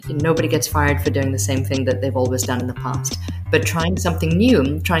nobody gets fired for doing the same thing that they've always done in the past. But trying something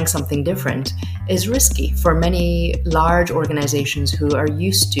new, trying something different is risky for many large organizations who are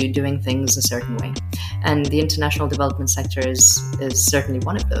used to doing things a certain way. And the international development sector is certainly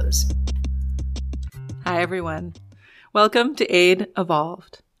one of those. Hi, everyone. Welcome to Aid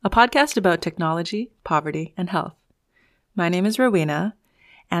Evolved, a podcast about technology, poverty, and health. My name is Rowena,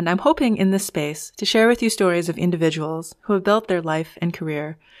 and I'm hoping in this space to share with you stories of individuals who have built their life and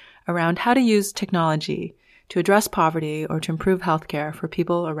career around how to use technology to address poverty or to improve healthcare for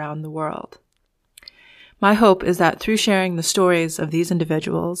people around the world. My hope is that through sharing the stories of these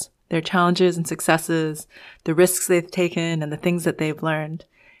individuals, their challenges and successes, the risks they've taken, and the things that they've learned,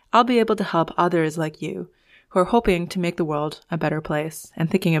 I'll be able to help others like you who are hoping to make the world a better place and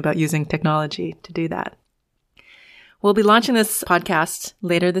thinking about using technology to do that. We'll be launching this podcast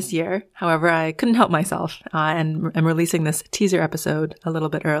later this year. However, I couldn't help myself and I'm releasing this teaser episode a little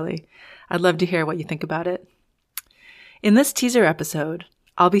bit early. I'd love to hear what you think about it. In this teaser episode,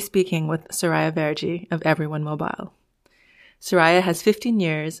 I'll be speaking with Soraya Verjee of Everyone Mobile. Soraya has 15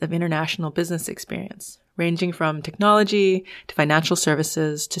 years of international business experience, ranging from technology to financial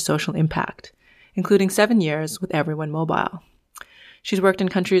services to social impact, including 7 years with Everyone Mobile. She's worked in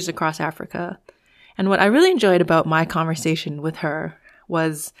countries across Africa. And what I really enjoyed about my conversation with her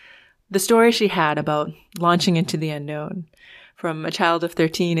was the story she had about launching into the unknown, from a child of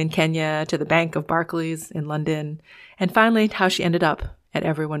 13 in Kenya to the Bank of Barclays in London, and finally how she ended up at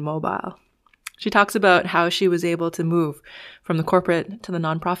Everyone Mobile. She talks about how she was able to move from the corporate to the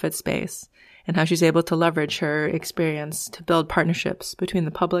nonprofit space, and how she's able to leverage her experience to build partnerships between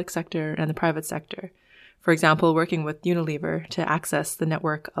the public sector and the private sector. For example, working with Unilever to access the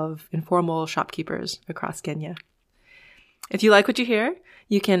network of informal shopkeepers across Kenya. If you like what you hear,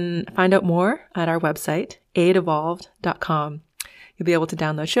 you can find out more at our website, aidevolved.com. You'll be able to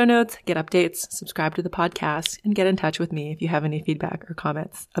download show notes, get updates, subscribe to the podcast, and get in touch with me if you have any feedback or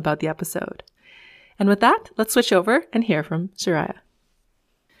comments about the episode. And with that, let's switch over and hear from Soraya.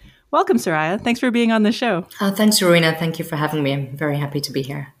 Welcome, Soraya. Thanks for being on the show. Thanks, Rowena. Thank you for having me. I'm very happy to be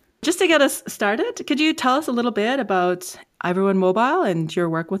here. Just to get us started, could you tell us a little bit about Everyone Mobile and your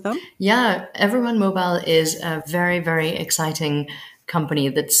work with them? Yeah, Everyone Mobile is a very, very exciting company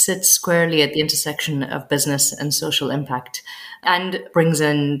that sits squarely at the intersection of business and social impact and brings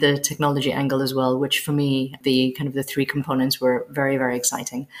in the technology angle as well, which for me, the three components were very, very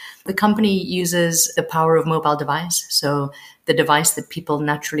exciting. The company uses the power of mobile device. So the device that people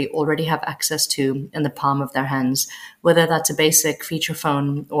naturally already have access to in the palm of their hands, whether that's a basic feature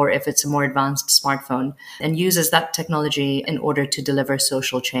phone or if it's a more advanced smartphone, and uses that technology in order to deliver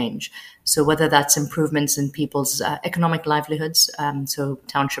social change. So whether that's improvements in people's economic livelihoods, so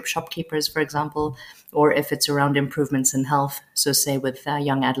township shopkeepers, for example, or if it's around improvements in health, so say with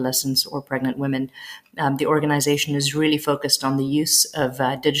young adolescents or pregnant women, the organization is really focused on the use of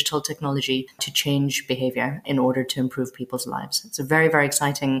digital technology to change behavior in order to improve people's lives. It's a very, very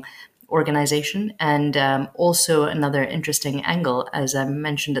exciting organization. And also another interesting angle, as I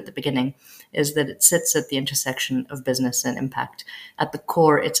mentioned at the beginning, is that it sits at the intersection of business and impact. At the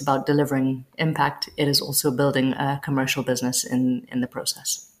core, it's about delivering impact. It is also building a commercial business in the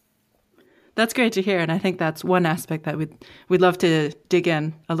process. That's great to hear. And I think that's one aspect that we'd love to dig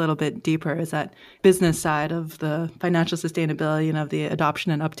in a little bit deeper, is that business side of the financial sustainability and of the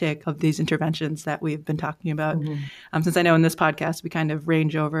adoption and uptake of these interventions that we've been talking about. Mm-hmm. Since I know in this podcast, we kind of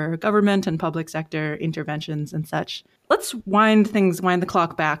range over government and public sector interventions and such. Let's wind the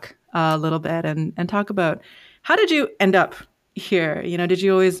clock back a little bit and talk about, how did you end up here? Did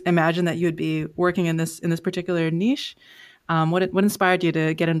you always imagine that you would be working in this particular niche? What inspired you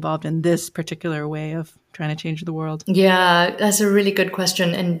to get involved in this particular way of trying to change the world? Yeah, that's a really good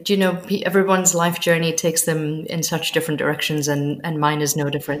question. And, everyone's life journey takes them in such different directions, and mine is no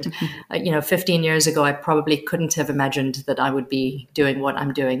different. 15 years ago, I probably couldn't have imagined that I would be doing what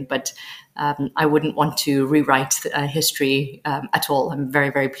I'm doing, but I wouldn't want to rewrite history at all. I'm very,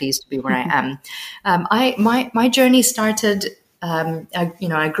 very pleased to be where I am. My journey started,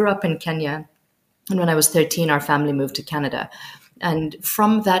 I grew up in Kenya. And when I was 13, our family moved to Canada. And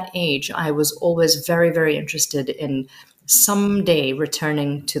from that age, I was always very, very interested in someday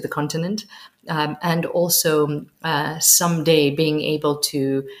returning to the continent, and also someday being able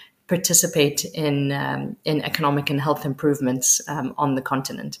to participate in economic and health improvements on the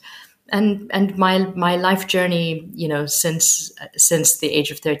continent. And my life journey, since the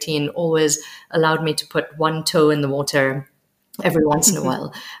age of 13, always allowed me to put one toe in the water every once in a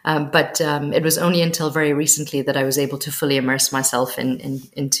while. But it was only until very recently that I was able to fully immerse myself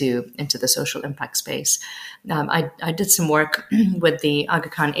into the social impact space. I did some work with the Aga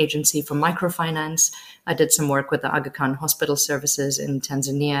Khan Agency for Microfinance. I did some work with the Aga Khan Hospital Services in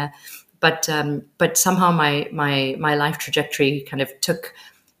Tanzania. But somehow my life trajectory kind of took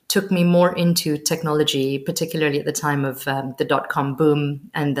me more into technology, particularly at the time of the dot-com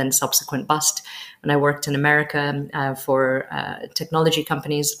boom and then subsequent bust. When I worked in America for technology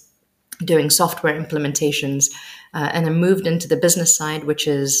companies doing software implementations, and I moved into the business side, which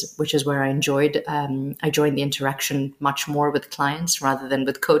is where I enjoyed. I joined the interaction much more with clients rather than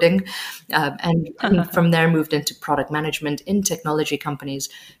with coding, and from there moved into product management in technology companies.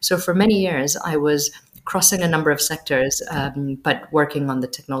 So for many years, I was crossing a number of sectors, but working on the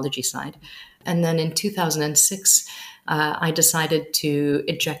technology side. And then in 2006, I decided to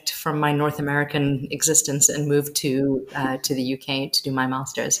eject from my North American existence and move to the UK to do my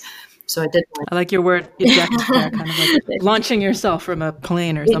master's. So I did. I like your word eject there, kind of like launching yourself from a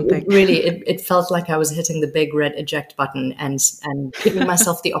plane or something. It felt like I was hitting the big red eject button and giving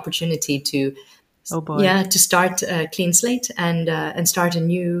myself the opportunity to, to start a clean slate and start a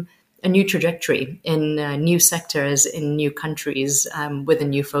new trajectory in new sectors, in new countries, with a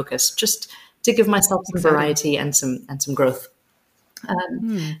new focus, just to give myself some variety and some growth.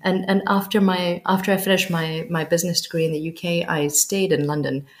 And after I finished my business degree in the UK, I stayed in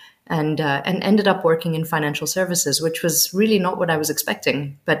London and ended up working in financial services, which was really not what I was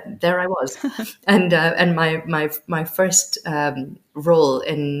expecting, but there I was. and my first role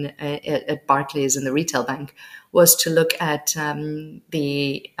at Barclays in the retail bank was to look at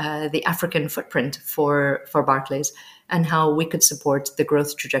the African footprint for Barclays and how we could support the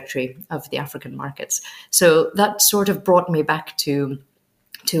growth trajectory of the African markets. So that sort of brought me back to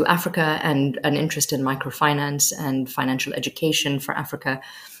Africa and an interest in microfinance and financial education for Africa.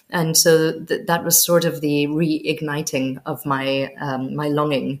 And so that was sort of the reigniting of my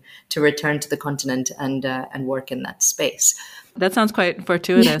longing to return to the continent and work in that space. That sounds quite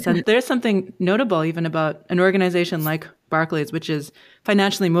fortuitous. And there's something notable even about an organization like Barclays, which is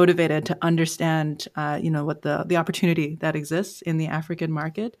financially motivated to understand, what the opportunity that exists in the African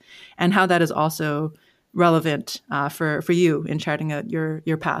market and how that is also relevant for you in charting out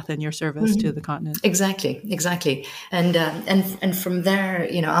your path and your service to the continent. Exactly. And from there,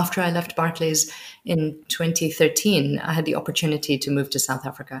 after I left Barclays in 2013, I had the opportunity to move to South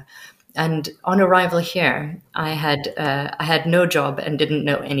Africa. And on arrival here, I had no job and didn't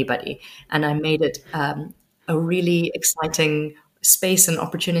know anybody, and I made it a really exciting space and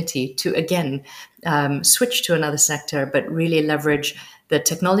opportunity to again switch to another sector, but really leverage the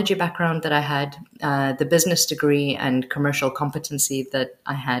technology background that I had, the business degree and commercial competency that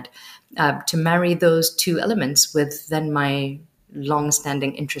I had, to marry those two elements with then my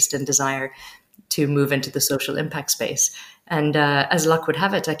long-standing interest and desire to move into the social impact space. And as luck would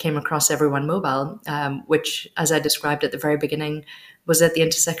have it, I came across Everyone Mobile, which, as I described at the very beginning, was at the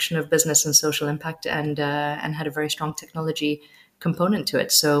intersection of business and social impact and had a very strong technology component to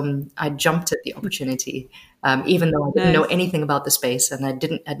it. So I jumped at the opportunity, even though I didn't know anything about the space and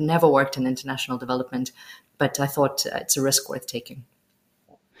I'd never worked in international development, but I thought it's a risk worth taking.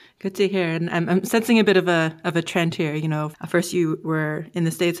 Good to hear. And I'm sensing a bit of a trend here. First you were in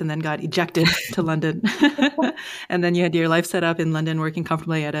the States and then got ejected to London. And then you had your life set up in London, working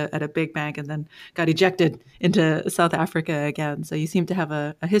comfortably at a big bank, and then got ejected into South Africa again. So you seem to have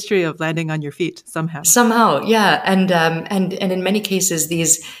a history of landing on your feet somehow. Somehow, yeah. And in many cases,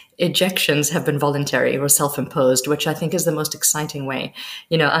 these ejections have been voluntary or self-imposed, which I think is the most exciting way.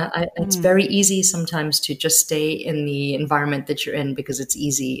 It's very easy sometimes to just stay in the environment that you're in because it's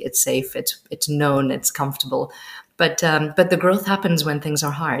easy, it's safe, it's known, it's comfortable. But the growth happens when things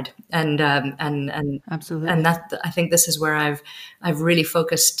are hard, and absolutely. And that, I think, this is where I've really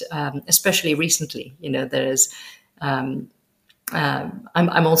focused, especially recently. There's. I'm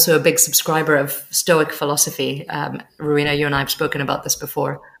also a big subscriber of Stoic philosophy. Rowena, you and I have spoken about this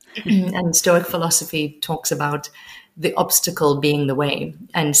before. And Stoic philosophy talks about the obstacle being the way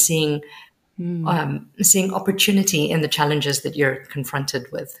and seeing opportunity in the challenges that you're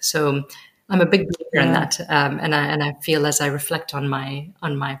confronted with. So I'm a big believer in that. And I feel, as I reflect on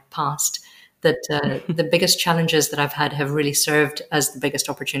my past, that the biggest challenges that I've had have really served as the biggest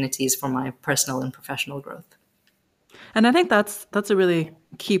opportunities for my personal and professional growth. And I think that's a really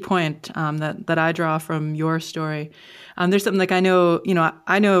key point that I draw from your story. There's something like I know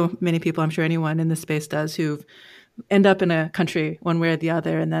many people, I'm sure anyone in this space does, who end up in a country one way or the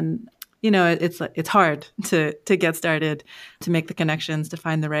other, and then it's hard to get started, to make the connections, to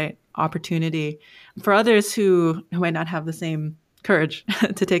find the right opportunity. For others who might not have the same courage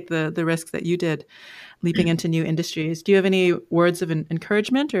to take the risks that you did, leaping into new industries, do you have any words of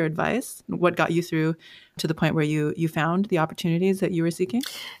encouragement or advice? What got you through to the point where you found the opportunities that you were seeking?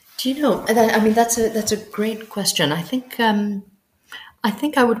 Do you know? I mean, that's a great question. I think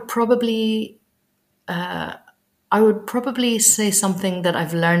I would probably say something that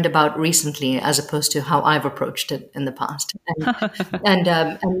I've learned about recently, as opposed to how I've approached it in the past. And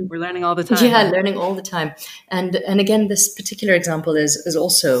We're learning all the time. yeah, learning all the time. And again, this particular example is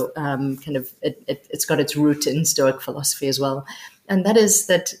also kind of it's got its root in Stoic philosophy as well, and that is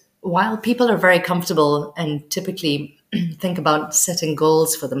that while people are very comfortable and typically think about setting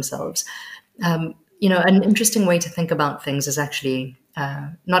goals for themselves, an interesting way to think about things is actually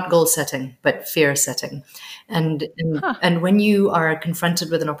not goal setting, but fear setting. And when you are confronted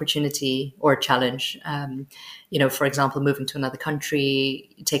with an opportunity or a challenge, for example, moving to another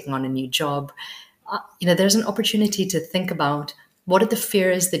country, taking on a new job, there's an opportunity to think about what are the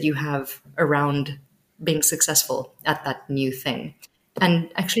fears that you have around being successful at that new thing.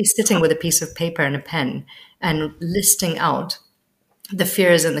 And actually sitting with a piece of paper and a pen and listing out the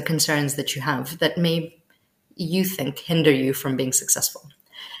fears and the concerns that you have that may, you think, hinder you from being successful.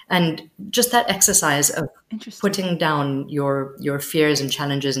 And just that exercise of putting down your fears and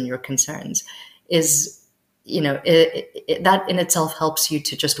challenges and your concerns is, that in itself helps you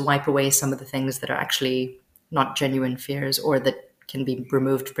to just wipe away some of the things that are actually not genuine fears or that can be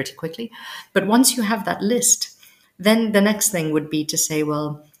removed pretty quickly. But once you have that list, then the next thing would be to say,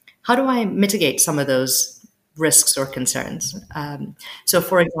 well, how do I mitigate some of those risks or concerns? So,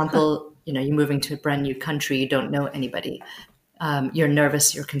 for example, you're moving to a brand new country, you don't know anybody. You're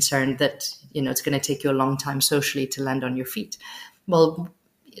nervous, you're concerned that, it's going to take you a long time socially to land on your feet. Well,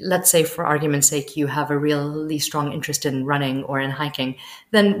 let's say for argument's sake, you have a really strong interest in running or in hiking.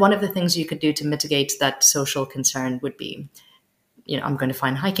 Then one of the things you could do to mitigate that social concern would be, I'm going to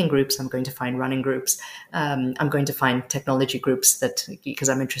find hiking groups, I'm going to find running groups, I'm going to find technology groups because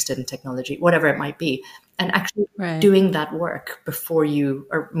I'm interested in technology, whatever it might be. And actually doing that work before you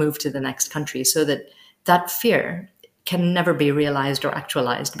move to the next country, so that fear can never be realized or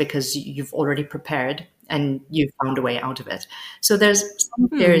actualized because you've already prepared and you've found a way out of it. So there's some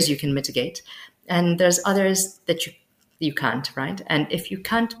fears you can mitigate, and there's others that you can't, right? And if you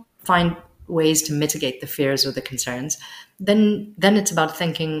can't find ways to mitigate the fears or the concerns, then it's about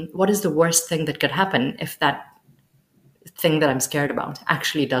thinking, what is the worst thing that could happen if that thing that I'm scared about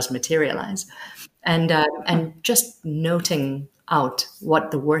actually does materialize? And just noting out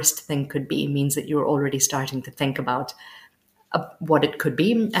what the worst thing could be means that you're already starting to think about what it could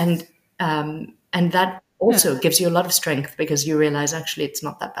be, and that also gives you a lot of strength because you realize actually it's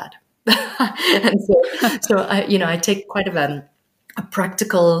not that bad. And so I take quite a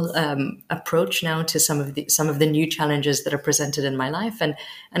practical approach now to some of the new challenges that are presented in my life, and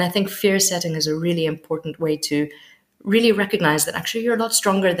I think fear setting is a really important way to really recognize that actually you're a lot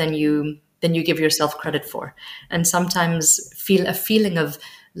stronger than you give yourself credit for. And sometimes a feeling of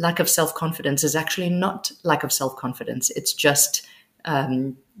lack of self-confidence is actually not lack of self-confidence. It's just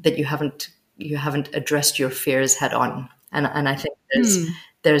that you haven't addressed your fears head on. And I think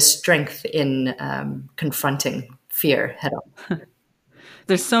there's strength in confronting fear head on.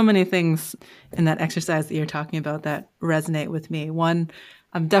 There's so many things in that exercise that you're talking about that resonate with me. One,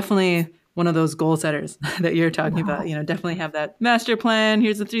 I'm definitely one of those goal setters that you're talking about, definitely have that master plan.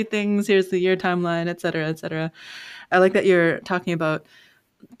 Here's the 3 things, here's the year timeline, et cetera, et cetera. I like that you're talking about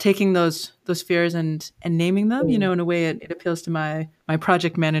taking those fears and naming them, in a way it appeals to my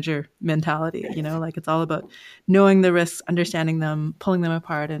project manager mentality, like it's all about knowing the risks, understanding them, pulling them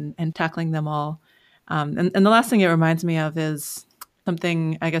apart and tackling them all. And the last thing it reminds me of is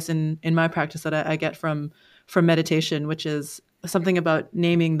something, I guess, in my practice that I get from meditation, which is something about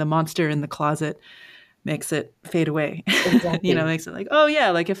naming the monster in the closet makes it fade away. Exactly. Makes it like, oh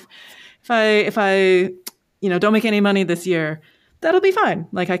yeah, like if I don't make any money this year, that'll be fine.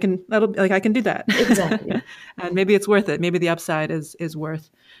 I can do that. Exactly. And maybe it's worth it. Maybe the upside is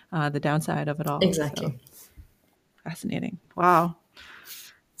worth the downside of it all. Exactly. So, fascinating. Wow.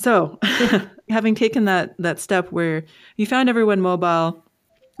 So having taken that step where you found Everyone Mobile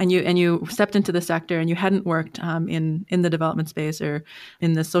and you stepped into the sector and you hadn't worked in the development space or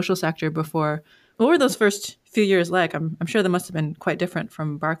in the social sector before, what were those first few years like? I'm sure they must have been quite different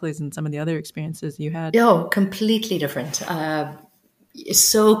from Barclays and some of the other experiences you had. Oh, completely different.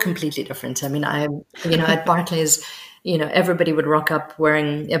 So completely different. I mean, at Barclays, everybody would rock up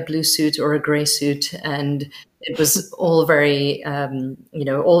wearing a blue suit or a gray suit, and It was all very,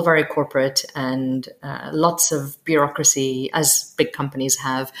 all very corporate and lots of bureaucracy, as big companies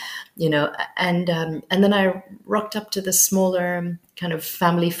have, and then I rocked up to this smaller kind of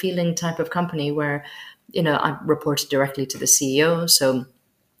family feeling type of company where, I reported directly to the CEO. So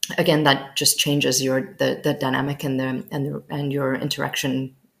again, that just changes the dynamic and your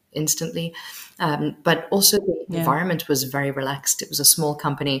interaction instantly. But also the environment was very relaxed. It was a small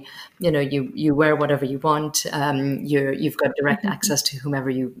company. You wear whatever you want. You've got direct access to whomever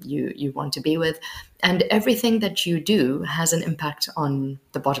you want to be with, and everything that you do has an impact on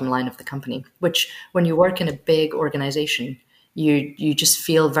the bottom line of the company. Which, when you work in a big organization, you just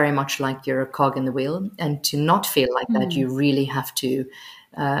feel very much like you're a cog in the wheel, and to not feel like that, you really have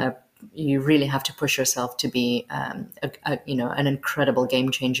to push yourself to be an incredible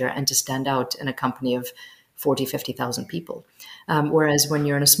game changer and to stand out in a company of 40,000-50,000 people. Whereas when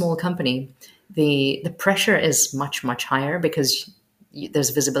you're in a small company, the pressure is much, much higher because there's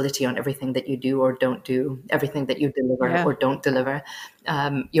visibility on everything that you do or don't do, everything that you deliver or don't deliver.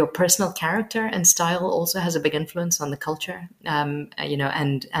 Your personal character and style also has a big influence on the culture, and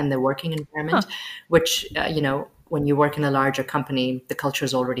the working environment, which, when you work in a larger company, the culture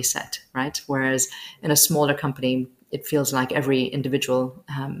is already set, right? Whereas in a smaller company, it feels like every individual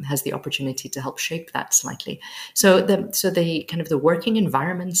has the opportunity to help shape that slightly. So the kind of the working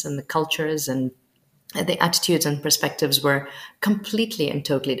environments and the cultures and the attitudes and perspectives were completely and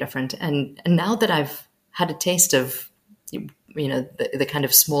totally different. And now that I've had a taste of, the kind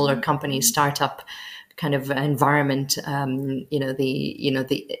of smaller company startup kind of environment,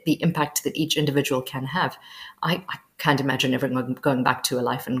 the impact that each individual can have, I can't imagine ever going back to a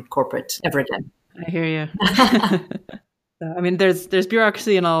life in corporate ever again. I hear you. I mean, there's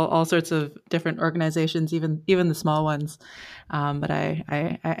bureaucracy in all sorts of different organizations, even the small ones. But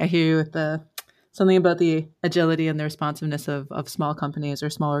I hear you with something about the agility and the responsiveness of small companies or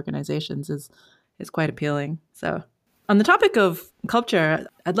small organizations is quite appealing. So, on the topic of culture,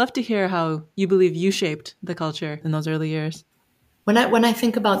 I'd love to hear how you believe you shaped the culture in those early years. When I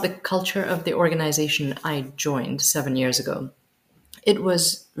think about the culture of the organization I joined 7 years ago, it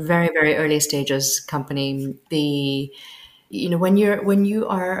was very, very early stages company. When you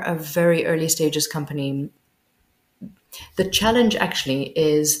are a very early stages company, the challenge actually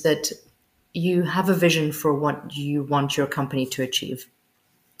is that you have a vision for what you want your company to achieve,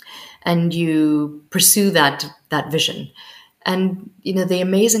 and you pursue that vision. And the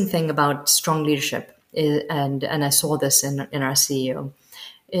amazing thing about strong leadership is, and I saw this in our CEO,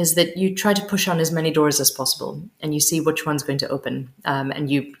 is that you try to push on as many doors as possible, and you see which one's going to open,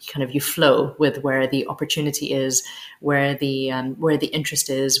 and you flow with where the opportunity is, where the interest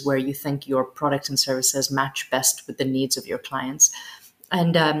is, where you think your product and services match best with the needs of your clients.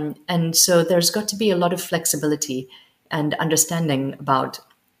 And so there's got to be a lot of flexibility and understanding about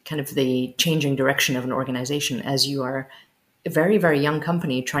kind of the changing direction of an organization as you are a very, very young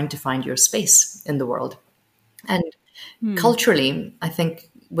company trying to find your space in the world. And culturally, I think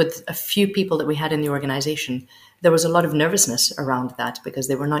with a few people that we had in the organization, there was a lot of nervousness around that because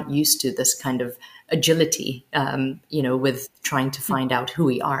they were not used to this kind of agility, with trying to find out who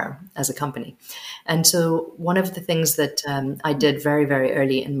we are as a company. And so one of the things that I did very, very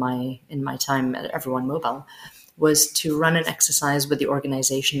early in my time at Everyone Mobile was to run an exercise with the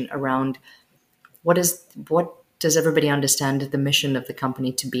organization around what does everybody understand the mission of the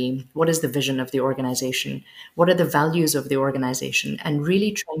company to be? What is the vision of the organization? What are the values of the organization? And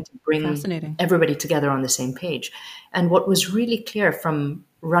really trying to bring everybody together on the same page. And what was really clear from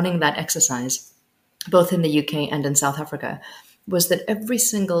running that exercise, both in the UK and in South Africa, was that every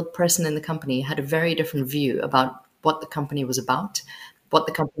single person in the company had a very different view about what the company was about, what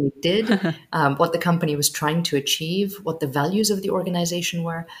the company did, what the company was trying to achieve, what the values of the organization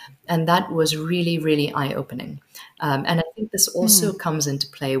were. And that was really, really eye-opening. And I think this also comes into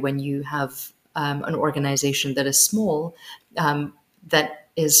play when you have an organization that is small, that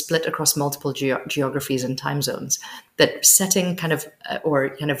is split across multiple geographies and time zones, that setting kind of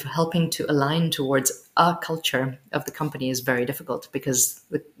helping to align towards a culture of the company is very difficult because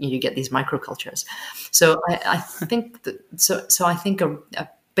you get these microcultures. So I think I think a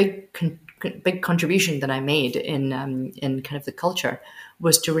big contribution that I made in kind of the culture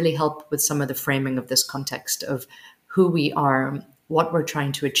was to really help with some of the framing of this context of who we are, what we're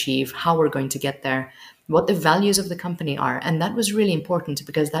trying to achieve, how we're going to get there, what the values of the company are. And that was really important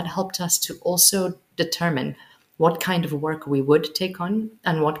because that helped us to also determine what kind of work we would take on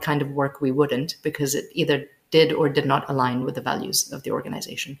and what kind of work we wouldn't, because it either did or did not align with the values of the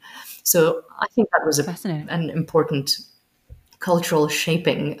organization. So I think that was an important cultural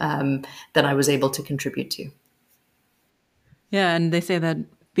shaping that I was able to contribute to. Yeah, and they say that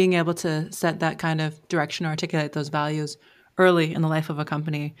being able to set that kind of direction or articulate those values early in the life of a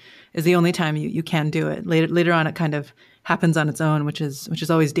company is the only time you can do it. Later on, it kind of happens on its own, which is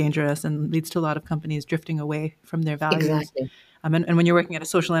always dangerous and leads to a lot of companies drifting away from their values. Exactly. And when you're working at a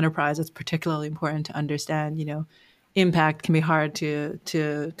social enterprise, it's particularly important to understand, impact can be hard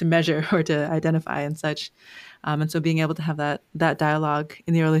to measure or to identify and such. And so being able to have that dialogue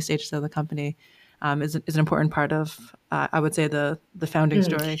in the early stages of the company is an important part of, I would say, the founding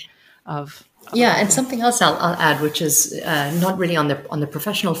story of Yeah, and something else I'll add, which is not really on the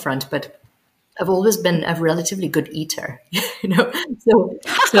professional front, but I've always been a relatively good eater, you know. So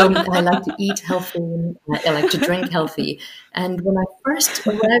I like to eat healthy. I like to drink healthy. And when I first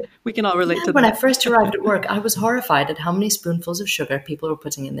arrived, we can all relate to when I that. first arrived at work, I was horrified at how many spoonfuls of sugar people were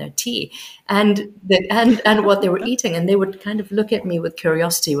putting in their tea, and what they were eating. And they would kind of look at me with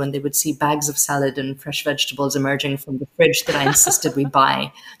curiosity when they would see bags of salad and fresh vegetables emerging from the fridge that I insisted we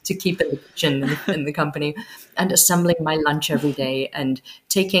buy to keep in the kitchen in the company, and assembling my lunch every day and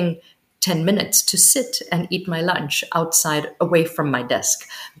taking 10 minutes to sit and eat my lunch outside away from my desk.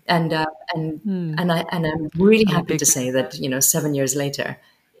 And I'm really happy to say that, 7 years later,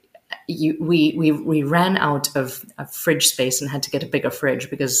 we ran out of fridge space and had to get a bigger fridge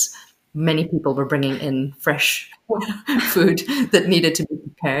because many people were bringing in fresh food that needed to be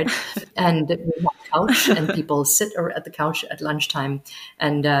prepared. And we have a couch, and people sit at the couch at lunchtime,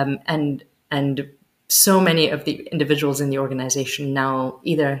 and so many of the individuals in the organization now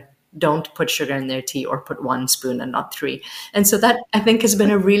either don't put sugar in their tea or put 1 spoon and not 3. And so that, I think, has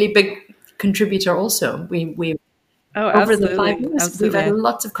been a really big contributor also. We over the 5 years, absolutely. we've had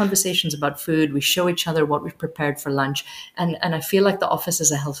lots of conversations about food. We show each other what we've prepared for lunch. And I feel like the office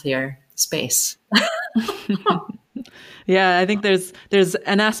is a healthier space. Yeah, I think there's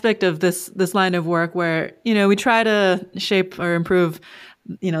an aspect of this line of work where, we try to shape or improve,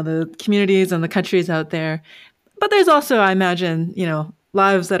 the communities and the countries out there. But there's also, I imagine,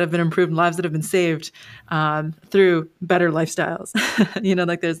 lives that have been improved, lives that have been saved through better lifestyles.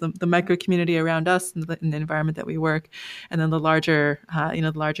 Like there's the micro community around us in the environment that we work, and then the larger,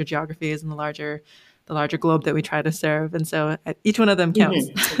 the larger geographies and the larger globe that we try to serve. And so each one of them counts.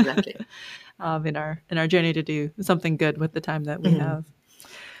 Mm-hmm, exactly. In our journey to do something good with the time that we have.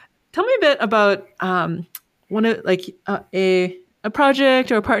 Tell me a bit about a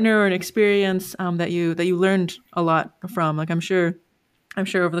project or a partner or an experience that you learned a lot from. Like I'm sure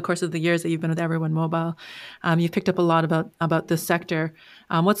over the course of the years that you've been with Everyone Mobile, you've picked up a lot about this sector.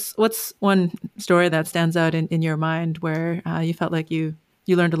 What's one story that stands out in your mind where you felt like you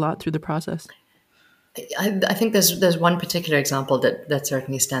learned a lot through the process? I think there's one particular example that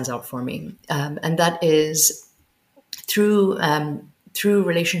certainly stands out for me, and that is through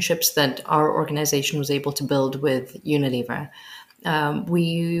relationships that our organization was able to build with Unilever.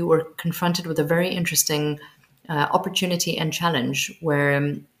 We were confronted with a very interesting opportunity and challenge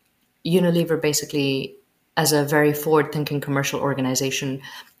where Unilever basically, as a very forward-thinking commercial organization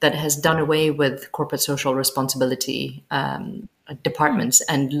that has done away with corporate social responsibility departments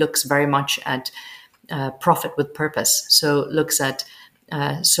and looks very much at profit with purpose. So looks at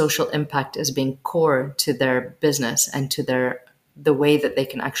social impact as being core to their business and to the way that they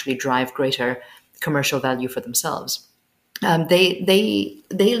can actually drive greater commercial value for themselves. They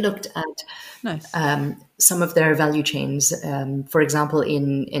looked at nice. Some of their value chains. For example,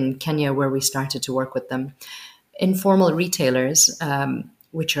 in Kenya, where we started to work with them, informal retailers,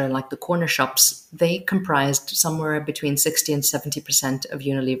 which are like the corner shops, they comprised somewhere between 60 and 70% of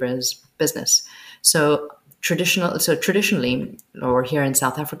Unilever's business. So traditionally, or here in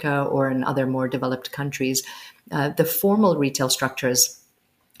South Africa or in other more developed countries, the formal retail structures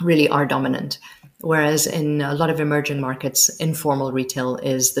really are dominant. Whereas in a lot of emerging markets, informal retail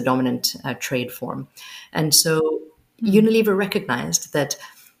is the dominant trade form. And so Unilever recognized that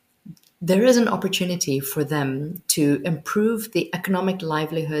there is an opportunity for them to improve the economic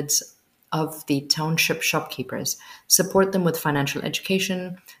livelihoods of the township shopkeepers, support them with financial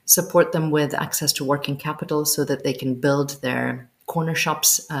education, support them with access to working capital so that they can build their corner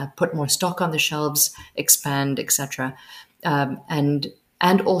shops, put more stock on the shelves, expand, etc.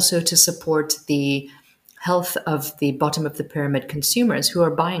 And also to support the health of the bottom of the pyramid consumers who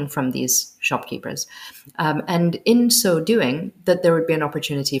are buying from these shopkeepers. And in so doing, that there would be an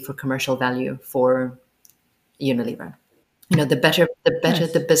opportunity for commercial value for Unilever. The better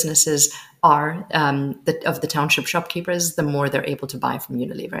Nice. the businesses are of the township shopkeepers, the more they're able to buy from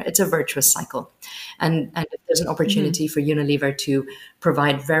Unilever. It's a virtuous cycle. And if there's an opportunity for Unilever to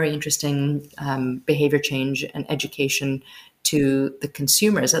provide very interesting behavior change and education to the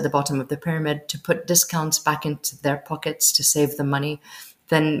consumers at the bottom of the pyramid to put discounts back into their pockets to save them money,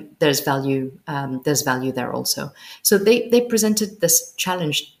 then there's value. There's value there also. So they presented this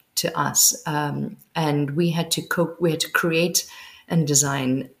challenge to us, and we had to create and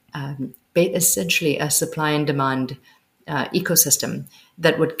design essentially a supply and demand ecosystem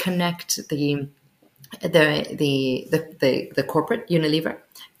that would connect the corporate Unilever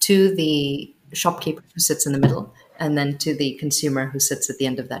to the shopkeeper who sits in the middle, and then to the consumer who sits at the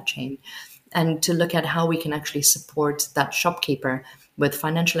end of that chain, and to look at how we can actually support that shopkeeper with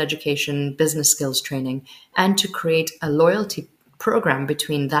financial education, business skills training, and to create a loyalty program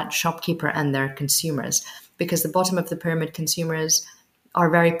between that shopkeeper and their consumers. Because the bottom of the pyramid consumers are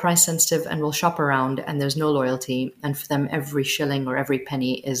very price sensitive and will shop around, and there's no loyalty. And for them, every shilling or every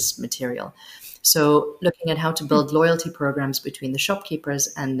penny is material. So looking at how to build loyalty programs between the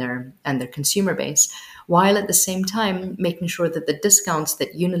shopkeepers and their consumer base, while at the same time making sure that the discounts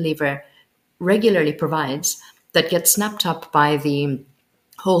that Unilever regularly provides that get snapped up by the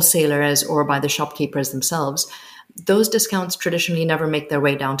wholesalers or by the shopkeepers themselves, those discounts traditionally never make their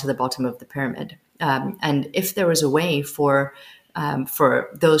way down to the bottom of the pyramid. And if there was a way for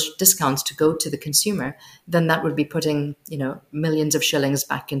those discounts to go to the consumer, then that would be putting, millions of shillings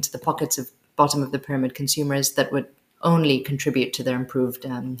back into the pockets of bottom of the pyramid consumers that would only contribute to their improved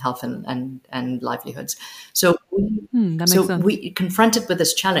health and livelihoods. So we confronted with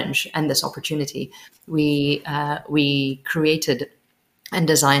this challenge and this opportunity. We created and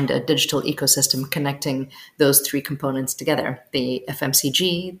designed a digital ecosystem connecting those three components together: the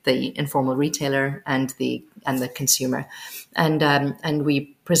FMCG, the informal retailer, and the consumer. And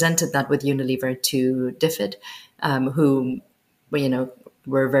we presented that with Unilever to DFID, who,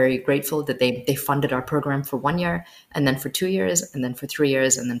 we're very grateful that they funded our program for 1 year, and then for 2 years, and then for 3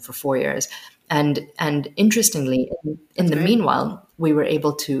 years, and then for 4 years. And interestingly, in the meanwhile, we were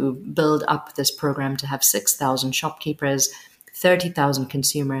able to build up this program to have 6,000 shopkeepers, 30,000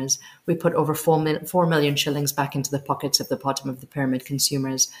 consumers. We put over 4 million shillings back into the pockets of the bottom of the pyramid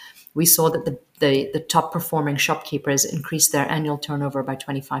consumers. We saw that the top performing shopkeepers increased their annual turnover by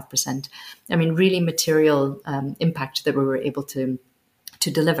 25%. I mean, really material impact that we were able to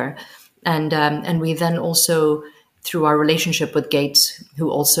deliver. And we then also, through our relationship with Gates, who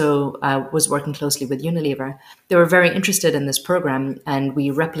also was working closely with Unilever, they were very interested in this program, and we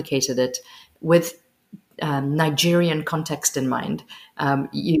replicated it with Nigerian context in mind,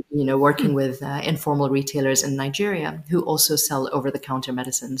 working with informal retailers in Nigeria who also sell over-the-counter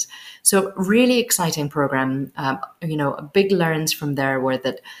medicines. So really exciting program. Big learns from there were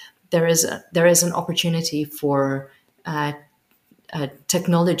that there is an opportunity for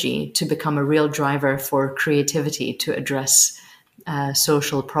technology to become a real driver for creativity to address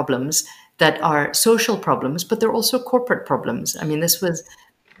social problems that are social problems, but they're also corporate problems. I mean, this was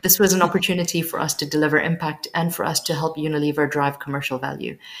an opportunity for us to deliver impact and for us to help Unilever drive commercial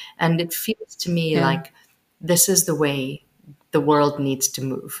value. And it feels to me like this is the way the world needs to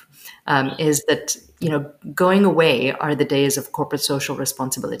move, is that, going away are the days of corporate social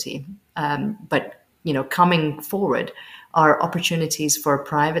responsibility. But coming forward are opportunities for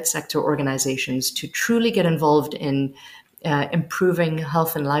private sector organizations to truly get involved in improving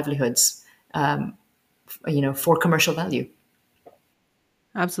health and livelihoods, for commercial value.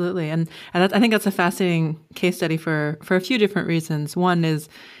 Absolutely. And I think that's a fascinating case study for a few different reasons. One is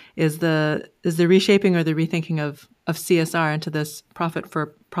the reshaping or the rethinking of CSR into this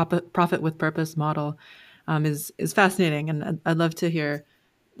profit with purpose model is fascinating. And I'd love to hear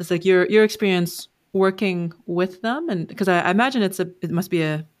it's like your experience working with them. And because I imagine it must be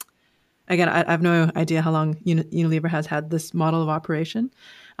again, I have no idea how long Unilever has had this model of operation,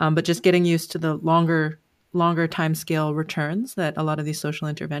 but just getting used to the longer time scale returns that a lot of these social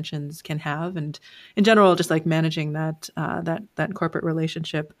interventions can have, and in general, just like managing that corporate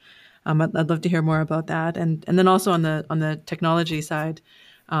relationship. I'd love to hear more about that, and then also on the technology side,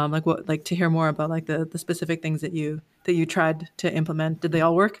 to hear more about like the specific things that you tried to implement. Did they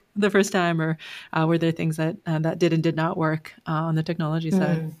all work the first time, or were there things that did and did not work on the technology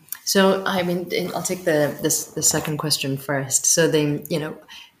side? So I mean, I'll take the second question first. So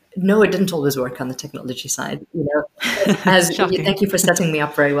no, it didn't always work on the technology side. Thank you for setting me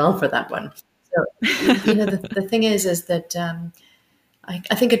up very well for that one. So, the thing is that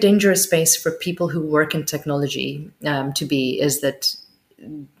I think a dangerous space for people who work in technology to be is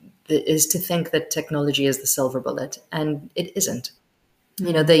to think that technology is the silver bullet, and it isn't.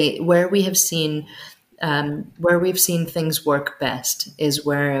 Where we've seen things work best is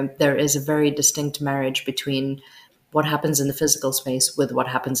where there is a very distinct marriage between what happens in the physical space with what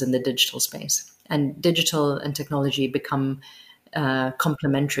happens in the digital space. and digital and technology become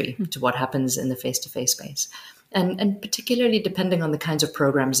complementary to what happens in the face-to-face space. And particularly depending on the kinds of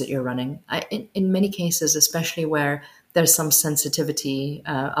programs that you're running. In many cases, especially where there's some sensitivity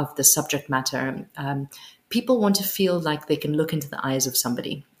of the subject matter, people want to feel like they can look into the eyes of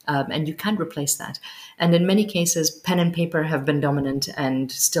somebody. And you can't replace that. And in many cases, pen and paper have been dominant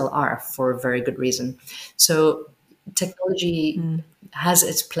and still are for a very good reason. So technology has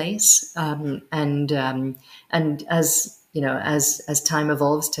its place, and as you know, as time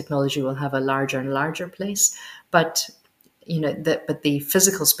evolves, technology will have a larger and larger place. But the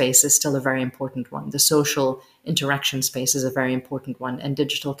physical space is still a very important one. The social interaction space is a very important one, and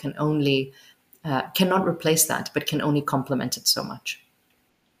digital can only cannot replace that, but can only complement it so much.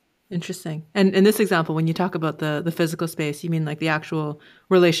 Interesting. And in this example, when you talk about the physical space, you mean like the actual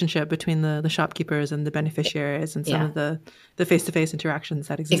relationship between the shopkeepers and the beneficiaries and some of the face-to-face interactions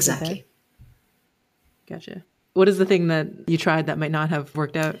that exist. Exactly. There? Gotcha. What is the thing that you tried that might not have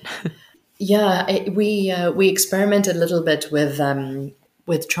worked out? We experimented a little bit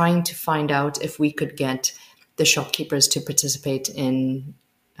with trying to find out if we could get the shopkeepers to participate in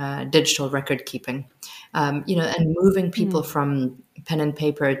digital record keeping, and moving people from pen and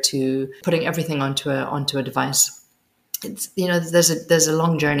paper to putting everything onto a device. It's there's a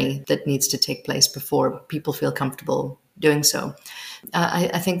long journey that needs to take place before people feel comfortable doing so.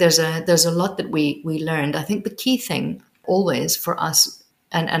 I think there's a lot that we learned. I think the key thing always for us,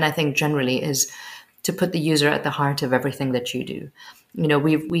 and I think generally, is to put the user at the heart of everything that you do.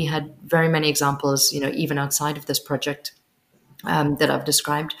 We had very many examples, even outside of this project, that I've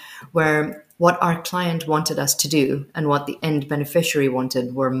described, where what our client wanted us to do and what the end beneficiary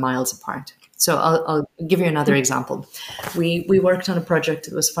wanted were miles apart. So I'll give you another example. We worked on a project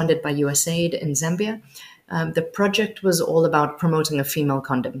that was funded by USAID in Zambia. The project was all about promoting a female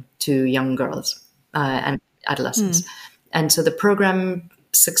condom to young girls and adolescents. And so the program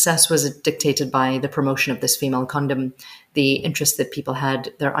success was dictated by the promotion of this female condom, the interest that people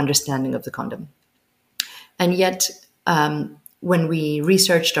had, their understanding of the condom. And yet, when we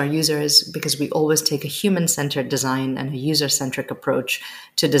researched our users, because we always take a human-centered design and a user-centric approach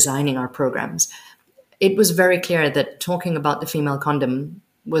to designing our programs, it was very clear that talking about the female condom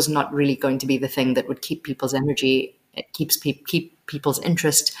was not really going to be the thing that would keep people's energy, keep people's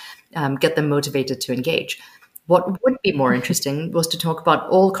interest, get them motivated to engage. What would be more interesting was to talk about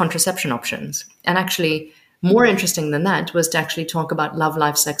all contraception options. And actually, more interesting than that was to actually talk about love,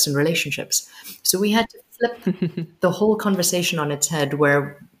 life, sex, and relationships. So we had to flip the whole conversation on its head,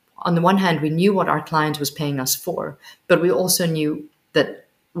 where on the one hand, we knew what our client was paying us for, but we also knew that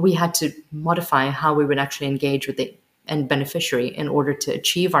we had to modify how we would actually engage with the end beneficiary in order to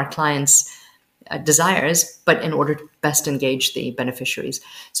achieve our client's desires, but in order to best engage the beneficiaries.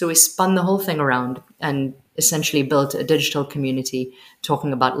 So we spun the whole thing around and essentially built a digital community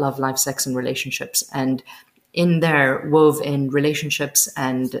talking about love, life, sex, and relationships. And in there wove in relationships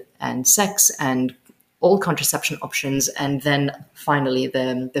and sex and all contraception options, and then finally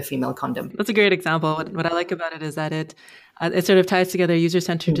the female condom. That's a great example. What I like about it is that it sort of ties together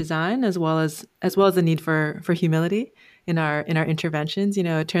user-centered design as well as the need for humility in our interventions.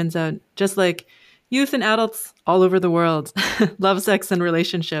 It turns out just like youth and adults all over the world, love, sex, and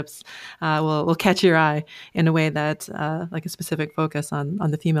relationships will catch your eye in a way that like a specific focus on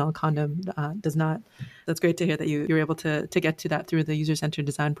the female condom does not. That's great to hear that you were able to get to that through the user-centered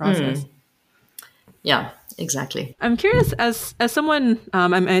design process. Yeah, exactly. I'm curious, as someone,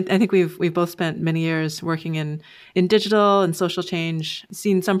 I think we've both spent many years working in digital and social change,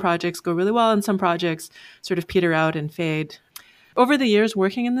 seen some projects go really well and some projects sort of peter out and fade. Over the years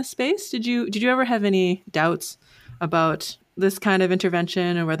working in this space, did you ever have any doubts about this kind of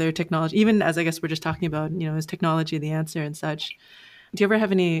intervention, or whether technology, even as I guess we're just talking about, is technology the answer and such? Do you ever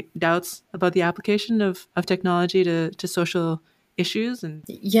have any doubts about the application of technology to social issues? And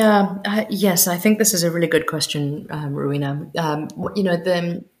yes, I think this is a really good question, Rowena.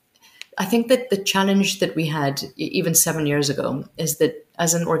 I think that the challenge that we had even 7 years ago is that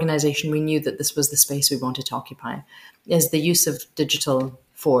as an organization, we knew that this was the space we wanted to occupy, is the use of digital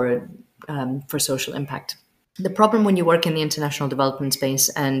for social impact. The problem when you work in the international development space,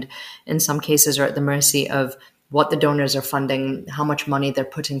 and in some cases are at the mercy of what the donors are funding, how much money they're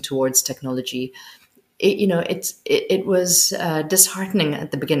putting towards technology, it was disheartening at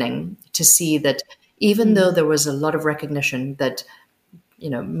the beginning to see that even though there was a lot of recognition that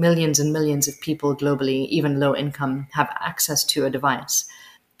millions and millions of people globally, even low income, have access to a device,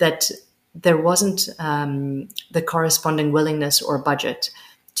 that there wasn't the corresponding willingness or budget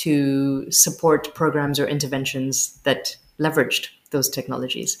to support programs or interventions that leveraged those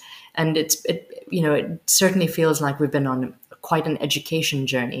technologies. And it certainly feels like we've been on quite an education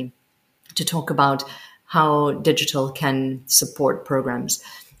journey to talk about how digital can support programs.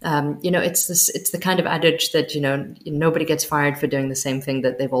 It's the kind of adage that, nobody gets fired for doing the same thing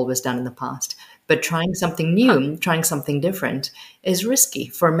that they've always done in the past. But trying something new, trying something different is risky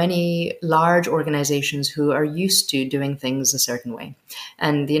for many large organizations who are used to doing things a certain way.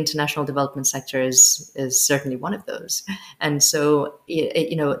 And the international development sector is certainly one of those. And so,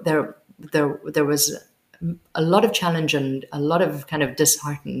 there was a lot of challenge and a lot of kind of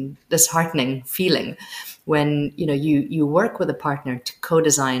disheartening feeling when you work with a partner to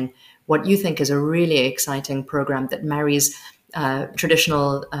co-design what you think is a really exciting program that marries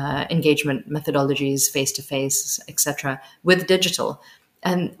traditional engagement methodologies, face-to-face, etc., with digital,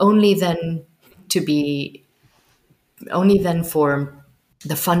 and only then for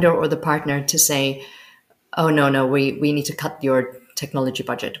the funder or the partner to say, oh, no, we need to cut your technology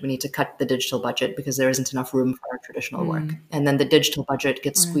budget. We need to cut the digital budget because there isn't enough room for our traditional work. And then the digital budget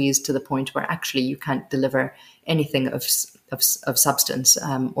gets squeezed to the point where actually you can't deliver anything of substance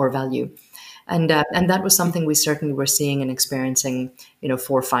or value. And that was something we certainly were seeing and experiencing, 4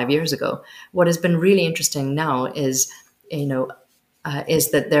 or 5 years ago. What has been really interesting now is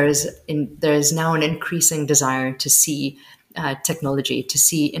that there is now an increasing desire to see technology, to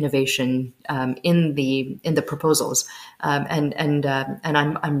see innovation in the proposals, and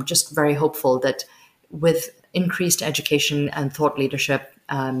I'm just very hopeful that with increased education and thought leadership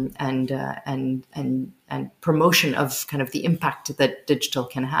and promotion of kind of the impact that digital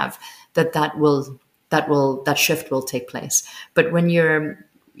can have, that shift will take place. But when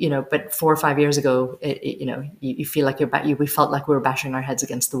but 4 or 5 years ago, you feel like we felt like we were bashing our heads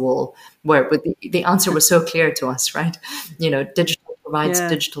against the wall, where the answer was so clear to us, right? Digital provides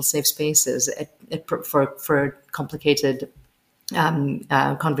digital safe spaces for complicated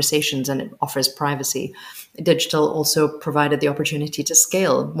conversations, and it offers privacy. Digital also provided the opportunity to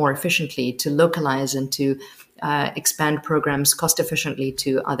scale more efficiently, to localize and to expand programs cost efficiently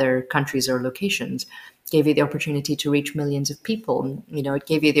to other countries or locations. Gave you the opportunity to reach millions of people. It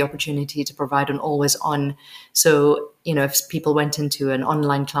gave you the opportunity to provide an always on. So, if people went into an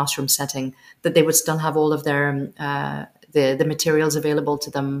online classroom setting, that they would still have all of their the materials available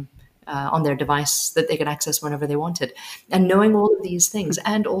to them on their device that they could access whenever they wanted. And knowing all of these things,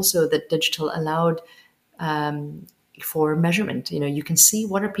 and also that digital allowed for measurement. You can see,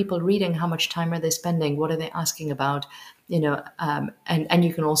 what are people reading, how much time are they spending, what are they asking about, and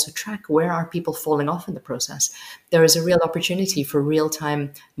you can also track where are people falling off in the process. There is a real opportunity for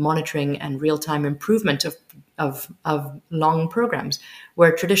real-time monitoring and real-time improvement of long programs,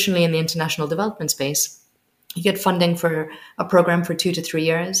 where traditionally in the international development space, you get funding for a program for 2 to 3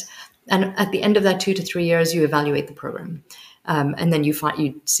 years. And at the end of that 2 to 3 years, you evaluate the program. And then you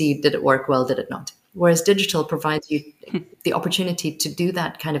see, did it work well, did it not? Whereas digital provides you the opportunity to do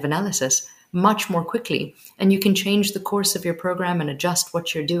that kind of analysis much more quickly. And you can change the course of your program and adjust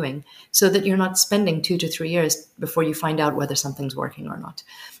what you're doing so that you're not spending 2 to 3 years before you find out whether something's working or not.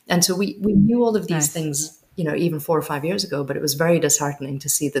 And so we knew all of these things, even 4 or 5 years ago, but it was very disheartening to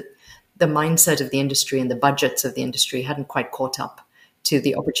see that the mindset of the industry and the budgets of the industry hadn't quite caught up to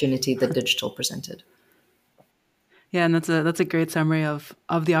the opportunity that digital presented. Yeah, and that's a great summary of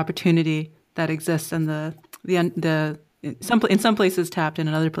the opportunity that exists, and the in some places tapped and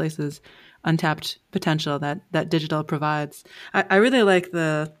in other places untapped potential that digital provides. I really like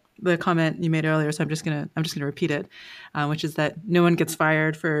the comment you made earlier, so I'm just gonna repeat it, which is that no one gets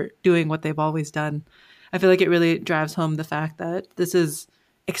fired for doing what they've always done. I feel like it really drives home the fact that this is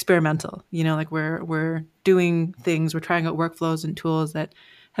experimental. Like we're doing things, we're trying out workflows and tools that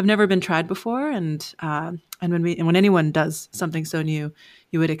have never been tried before, and when anyone does something so new,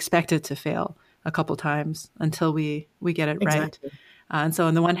 you would expect it to fail a couple times until we get it right. And so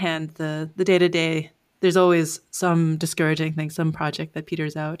on the one hand, the day-to-day, there's always some discouraging thing, some project that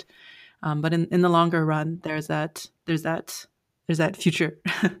peters out. But in the longer run, there's that future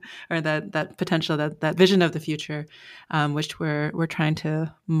or that potential, that vision of the future, which we're trying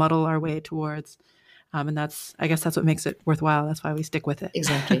to muddle our way towards. And I guess that's what makes it worthwhile. That's why we stick with it.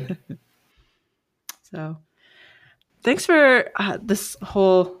 Exactly. So thanks for this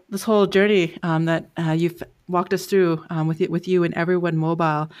whole journey that you've walked us through with you and Everyone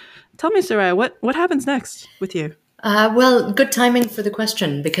Mobile. Tell me, Soraya, what happens next with you? Well, good timing for the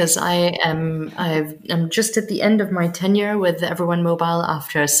question, because I'm just at the end of my tenure with Everyone Mobile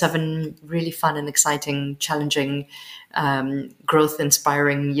after 7 really fun and exciting, challenging,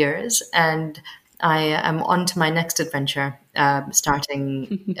 growth-inspiring years, and I am on to my next adventure,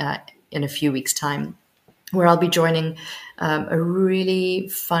 starting in a few weeks' time. where I'll be joining a really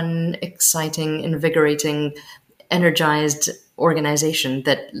fun, exciting, invigorating, energized organization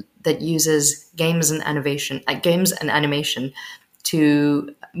that uses games and animation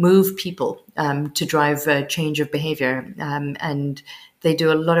to move people, to drive change of behavior. And they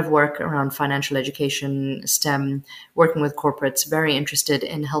do a lot of work around financial education, STEM, working with corporates, very interested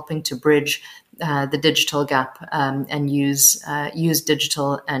in helping to bridge the digital gap, and use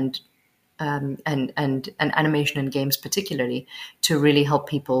digital and animation and games particularly to really help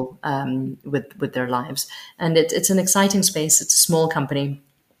people with their lives. And it's an exciting space. It's a small company.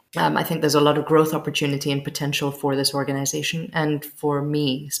 I think there's a lot of growth opportunity and potential for this organization and for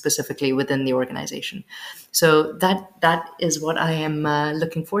me specifically within the organization. So that is what I am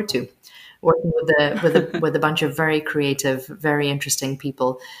looking forward to. Working with a bunch of very creative, very interesting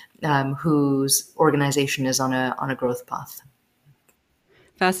people whose organization is on a growth path.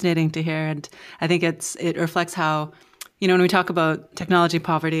 Fascinating to hear. And I think it reflects how, when we talk about technology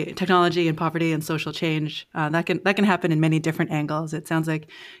and poverty and social change, that can happen in many different angles. It sounds like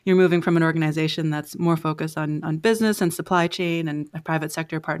you're moving from an organization that's more focused on business and supply chain and private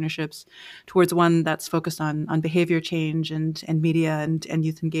sector partnerships towards one that's focused on behavior change and media and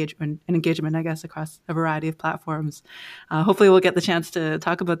youth engagement, I guess, across a variety of platforms. Hopefully we'll get the chance to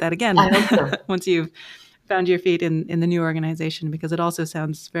talk about that again once you've found your feet in the new organization, because it also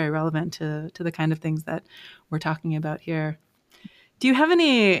sounds very relevant to the kind of things that we're talking about here. Do you have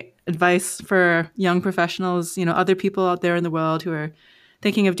any advice for young professionals, other people out there in the world who are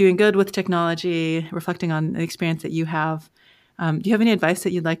thinking of doing good with technology, reflecting on the experience that you have? Do you have any advice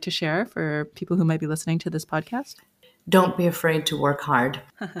that you'd like to share for people who might be listening to this podcast? Don't be afraid to work hard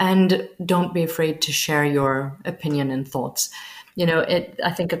and don't be afraid to share your opinion and thoughts.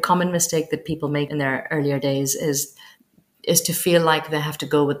 I think a common mistake that people make in their earlier days is to feel like they have to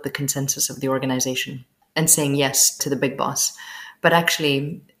go with the consensus of the organization and saying yes to the big boss. But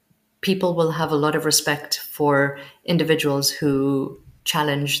actually, people will have a lot of respect for individuals who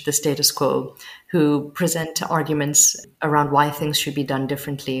challenge the status quo, who present arguments around why things should be done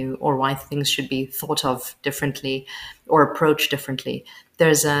differently or why things should be thought of differently or approached differently.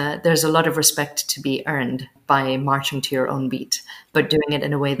 There's a lot of respect to be earned by marching to your own beat, but doing it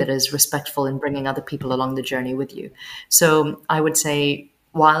in a way that is respectful and bringing other people along the journey with you. So I would say,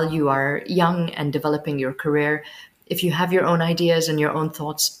 while you are young and developing your career, if you have your own ideas and your own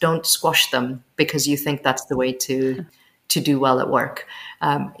thoughts, don't squash them because you think that's the way to do well at work.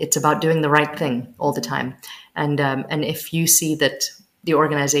 It's about doing the right thing all the time. And if you see that the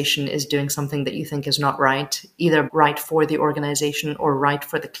organization is doing something that you think is not right, either right for the organization or right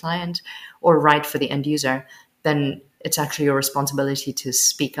for the client or right for the end user, then it's actually your responsibility to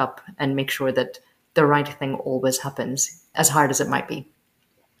speak up and make sure that the right thing always happens, as hard as it might be.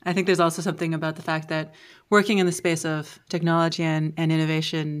 I think there's also something about the fact that working in the space of technology and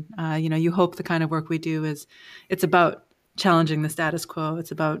innovation, you hope the kind of work we do it's about challenging the status quo.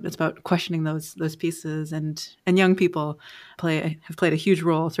 It's about questioning those pieces, and young people have played a huge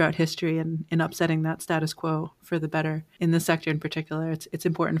role throughout history in upsetting that status quo for the better. In this sector in particular, it's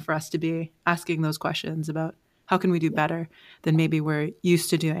important for us to be asking those questions about how can we do better than maybe we're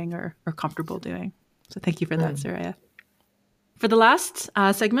used to doing or comfortable doing. So thank you for that, Soraya. For the last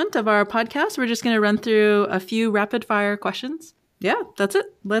segment of our podcast, we're just going to run through a few rapid fire questions. Yeah, that's it.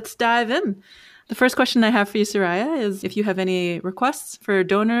 Let's dive in. The first question I have for you, Soraya, is if you have any requests for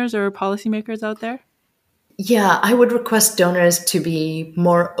donors or policymakers out there? Yeah, I would request donors to be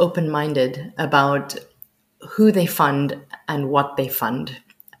more open-minded about who they fund and what they fund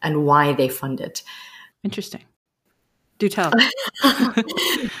and why they fund it. Interesting. Do tell.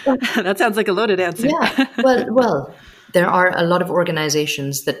 That sounds like a loaded answer. Yeah, well, there are a lot of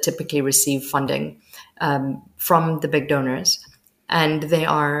organizations that typically receive funding from the big donors, and they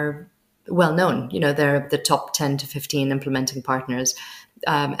are well known. They're the top 10 to 15 implementing partners,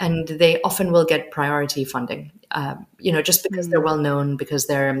 and they often will get priority funding. Just because they're well known, because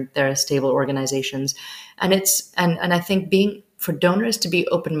they're stable organizations, and I think for donors to be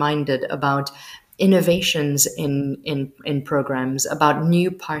open minded about innovations in programs, about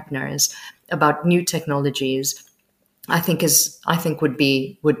new partners, about new technologies, I think would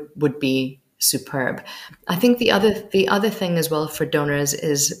be superb. I think the other thing as well for donors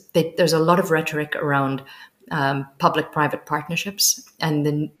is there's a lot of rhetoric around public-private partnerships and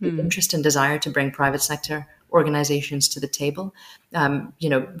the interest and desire to bring private sector organizations to the table,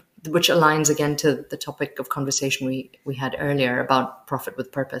 which aligns again to the topic of conversation we had earlier about profit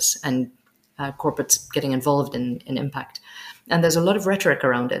with purpose and corporates getting involved in impact. And there's a lot of rhetoric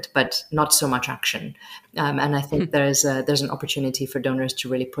around it, but not so much action. And I think there's an opportunity for donors to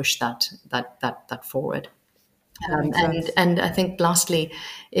really push that forward. That makes sense. And I think lastly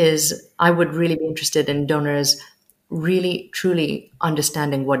is I would really be interested in donors really truly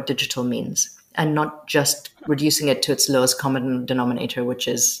understanding what digital means and not just reducing it to its lowest common denominator, which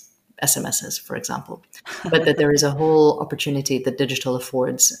is SMSs, for example, but that there is a whole opportunity that digital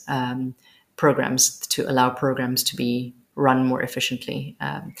affords programs to allow programs to be run more efficiently.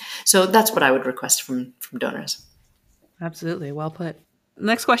 So that's what I would request from donors. Absolutely. Well put.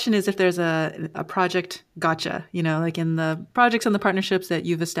 Next question is if there's a project gotcha, like in the projects and the partnerships that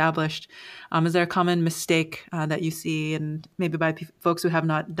you've established, is there a common mistake that you see, and maybe by folks who have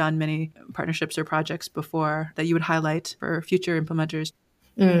not done many partnerships or projects before, that you would highlight for future implementers?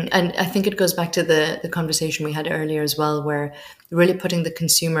 And I think it goes back to the conversation we had earlier as well, where really putting the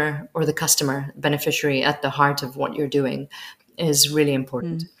consumer or the customer beneficiary at the heart of what you're doing is really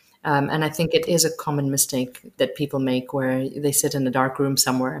important. And I think it is a common mistake that people make where they sit in a dark room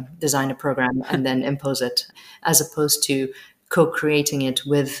somewhere, design a program, and then impose it, as opposed to co-creating it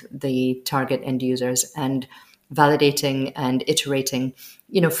with the target end users and validating and iterating.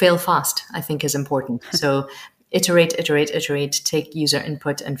 Fail fast, I think, is important. So iterate, take user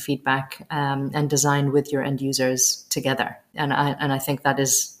input and feedback, and design with your end users together. And I think that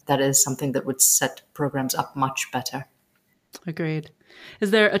is something that would set programs up much better. Agreed.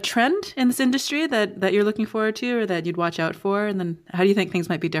 Is there a trend in this industry that you're looking forward to, or that you'd watch out for? And then how do you think things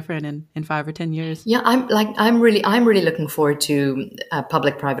might be different in 5 or 10 years? Yeah, I'm really looking forward to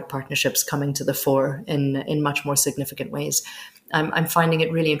public-private partnerships coming to the fore in much more significant ways. I'm finding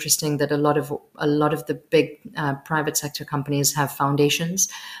it really interesting that a lot of the big private sector companies have foundations.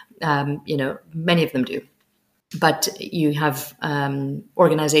 Many of them do, but you have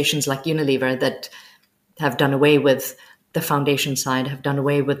organizations like Unilever that have done away with the foundation side, have done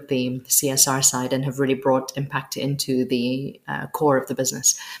away with the CSR side, and have really brought impact into the core of the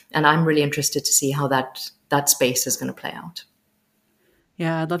business. And I'm really interested to see how that space is going to play out.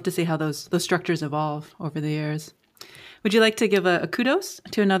 Yeah, I'd love to see how those structures evolve over the years. Would you like to give a kudos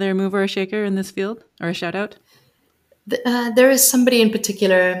to another mover or shaker in this field, or a shout out? There is somebody in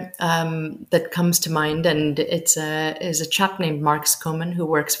particular that comes to mind, and it's a chap named Mark Skoman, who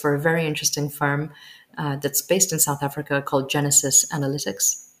works for a very interesting firm that's based in South Africa called Genesis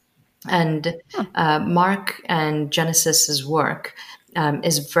Analytics. And Mark and Genesis's work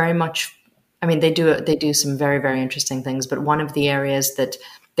is very much, they do some very, very interesting things, but one of the areas that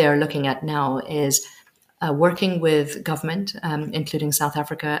they're looking at now is working with government, including South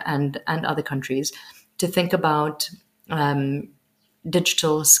Africa and other countries, to think about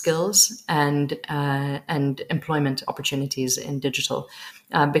digital skills and employment opportunities in digital,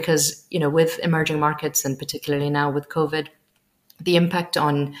 because with emerging markets, and particularly now with COVID, the impact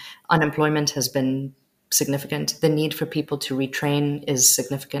on unemployment has been significant. The need for people to retrain is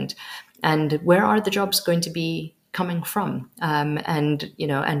significant, and where are the jobs going to be coming from? And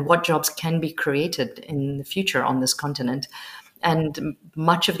what jobs can be created in the future on this continent? And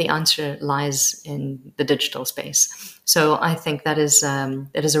much of the answer lies in the digital space. So I think that is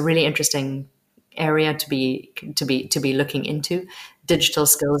a really interesting area to be looking into. Digital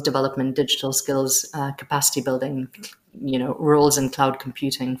skills development, digital skills capacity building, roles in cloud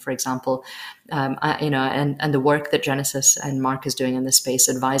computing, for example, and the work that Genesis and Mark is doing in this space,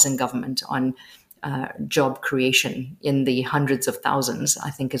 advising government on job creation in the hundreds of thousands,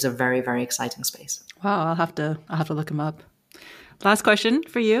 I think is a very, very exciting space. Wow, I'll have to look them up. Last question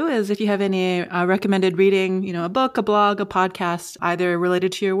for you is if you have any recommended reading, a book, a blog, a podcast, either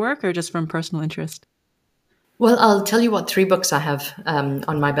related to your work or just from personal interest. Well, I'll tell you what 3 books I have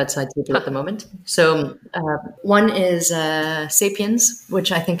on my bedside table at the moment. So one is Sapiens,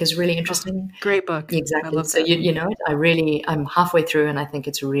 which I think is really interesting. Great book. Exactly. I love so that. You know it. I'm halfway through, and I think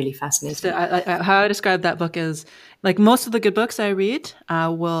it's really fascinating. How I describe that book is, like most of the good books I read,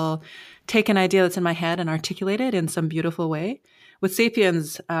 will take an idea that's in my head and articulate it in some beautiful way. With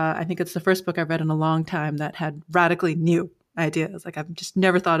Sapiens, I think it's the first book I've read in a long time that had radically new ideas. Like I've just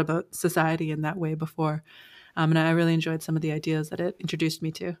never thought about society in that way before. And I really enjoyed some of the ideas that it introduced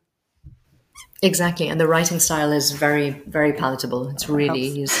me to. Exactly. And the writing style is very, very palatable. It's really,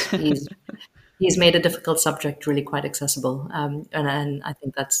 he's made a difficult subject really quite accessible. And I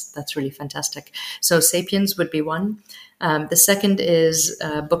think that's really fantastic. So Sapiens would be one. The second is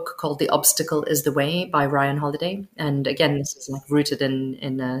a book called The Obstacle is the Way by Ryan Holiday. And again, this is like rooted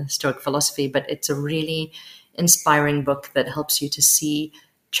in Stoic philosophy, but it's a really inspiring book that helps you to see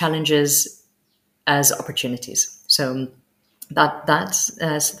challenges as opportunities. So that's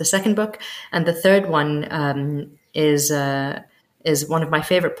the second book. And the third one is one of my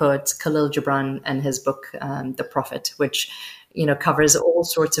favorite poets, Khalil Gibran, and his book, The Prophet, which covers all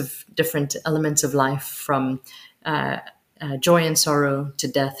sorts of different elements of life, from joy and sorrow, to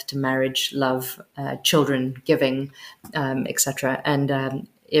death, to marriage, love, children, giving, etc. And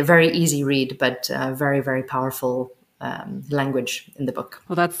a very easy read, but very, very powerful language in the book.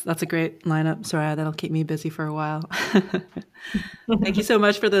 Well, that's a great lineup, Soraya. That'll keep me busy for a while. Thank you so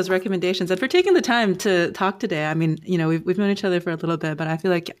much for those recommendations and for taking the time to talk today. I mean, we've known each other for a little bit, but I feel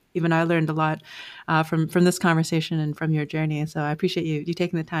like even I learned a lot from this conversation and from your journey. So I appreciate you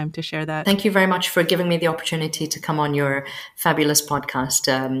taking the time to share that. Thank you very much for giving me the opportunity to come on your fabulous podcast.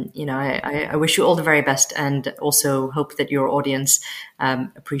 I wish you all the very best, and also hope that your audience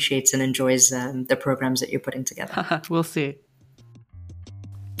appreciates and enjoys the programs that you're putting together. We'll see.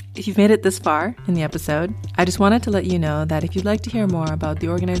 If you've made it this far in the episode, I just wanted to let you know that if you'd like to hear more about the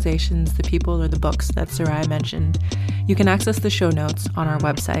organizations, the people, or the books that Soraya mentioned, you can access the show notes on our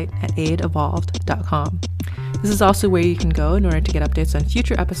website at aidevolved.com. This is also where you can go in order to get updates on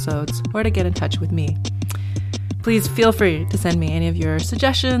future episodes or to get in touch with me. Please feel free to send me any of your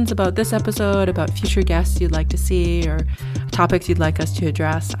suggestions about this episode, about future guests you'd like to see, or topics you'd like us to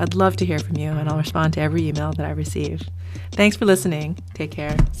address. I'd love to hear from you, and I'll respond to every email that I receive. Thanks for listening. Take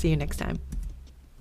care. See you next time.